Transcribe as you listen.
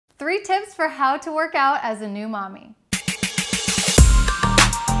3 tips for how to work out as a new mommy.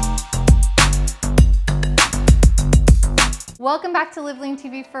 Welcome back to Live Lean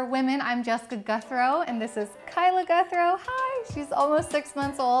TV for Women. I'm Jessica Guthrow and this is Kyla Guthrow. Hi, she's almost 6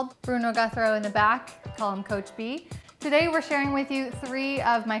 months old. Bruno Guthrow in the back, call him Coach B. Today we're sharing with you 3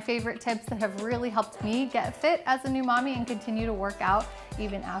 of my favorite tips that have really helped me get fit as a new mommy and continue to work out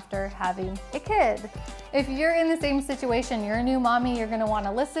even after having a kid. If you're in the same situation, you're a new mommy, you're gonna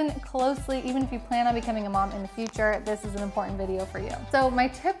wanna listen closely, even if you plan on becoming a mom in the future, this is an important video for you. So my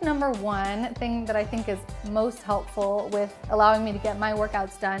tip number 1, thing that I think is most helpful with allowing me to get my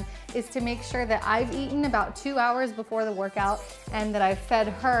workouts done, is to make sure that I've eaten about 2 hours before the workout and that I've fed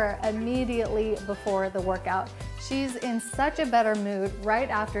her immediately before the workout. She's in such a better mood right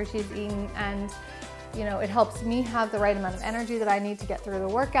after she's eaten, and you know, it helps me have the right amount of energy that I need to get through the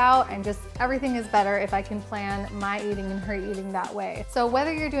workout, and just everything is better if I can plan my eating and her eating that way. So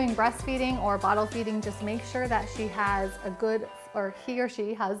whether you're doing breastfeeding or bottle feeding, just make sure that she has a good, or he or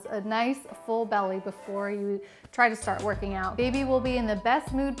she has a nice full belly before you try to start working out. Baby will be in the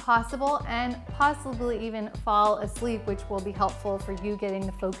best mood possible and possibly even fall asleep, which will be helpful for you getting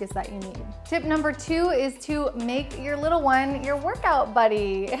the focus that you need. Tip number 2 is to make your little one your workout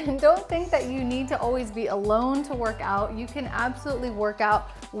buddy. And don't think that you need to always be alone to work out. You can absolutely work out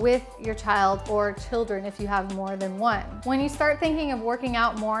with your child or children if you have more than one. When you start thinking of working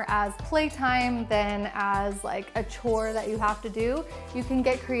out more as playtime than as like a chore that you have to do, you can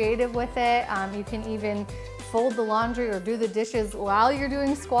get creative with it. You can even fold the laundry or do the dishes while you're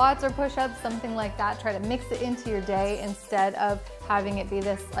doing squats or push-ups, something like that. Try to mix it into your day instead of having it be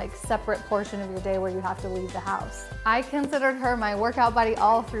this like separate portion of your day where you have to leave the house. I considered her my workout buddy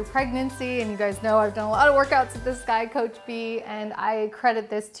all through pregnancy, and you guys know I've done a lot of workouts with this guy, Coach B, and I credit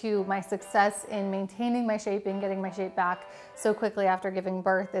this to my success in maintaining my shape and getting my shape back so quickly after giving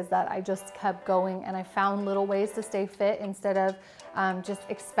birth, is that I just kept going and I found little ways to stay fit instead of just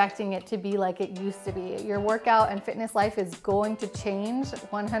expecting it to be like it used to be. Your workout and fitness life is going to change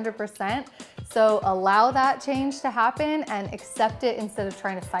 100%. So allow that change to happen and accept it instead of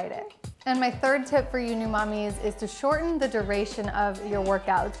trying to fight it. And my 3rd tip for you new mommies is to shorten the duration of your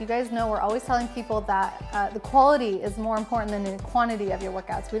workouts. You guys know we're always telling people that the quality is more important than the quantity of your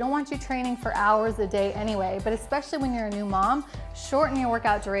workouts. We don't want you training for hours a day anyway, but especially when you're a new mom, shorten your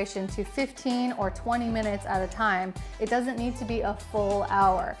workout duration to 15 or 20 minutes at a time. It doesn't need to be a full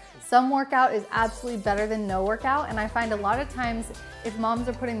hour. Some workout is absolutely better than no workout, and I find a lot of times if moms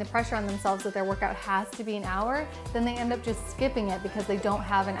are putting the pressure on themselves that their workout has to be an hour, then they end up just skipping it because they don't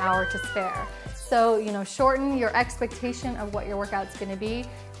have an hour to spare. So, you know, shorten your expectation of what your workout's gonna be.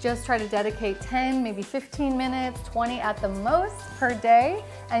 Just try to dedicate 10, maybe 15 minutes, 20 at the most per day,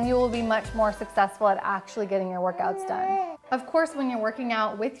 and you will be much more successful at actually getting your workouts done. Of course, when you're working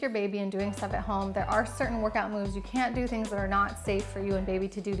out with your baby and doing stuff at home, there are certain workout moves you can't do, things that are not safe for you and baby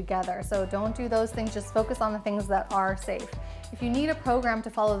to do together. So don't do those things, just focus on the things that are safe. If you need a program to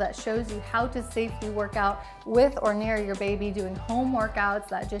follow that shows you how to safely work out with or near your baby, doing home workouts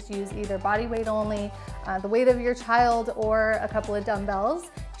that just use either body weight only, the weight of your child, or a couple of dumbbells,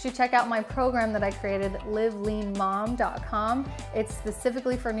 you should check out my program that I created, liveleanmom.com. It's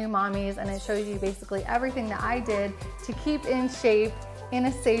specifically for new mommies, and it shows you basically everything that I did to keep in shape in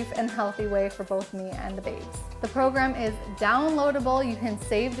a safe and healthy way for both me and the babes. The program is downloadable. You can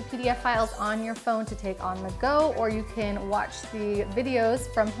save the PDF files on your phone to take on the go, or you can watch the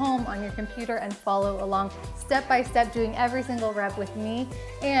videos from home on your computer and follow along step by step, doing every single rep with me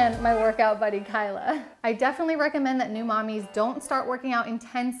and my workout buddy, Kyla. I definitely recommend that new mommies don't start working out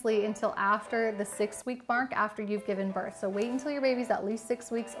intensely until after the 6-week mark, after you've given birth. So wait until your baby's at least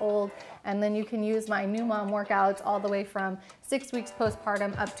 6 weeks old, and then you can use my new mom workouts all the way from 6 weeks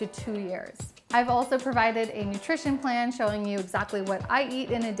postpartum up to 2 years. I've also provided a nutrition plan showing you exactly what I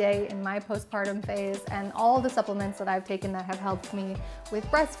eat in a day in my postpartum phase, and all the supplements that I've taken that have helped me with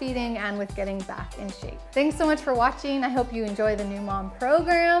breastfeeding and with getting back in shape. Thanks so much for watching. I hope you enjoy the new mom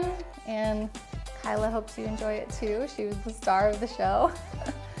program, and Kyla hopes you enjoy it too. She was the star of the show.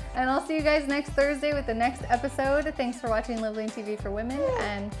 And I'll see you guys next Thursday with the next episode. Thanks for watching Live Lean TV for Women,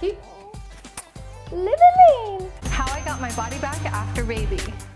 and keep living lean. How I got my body back after baby.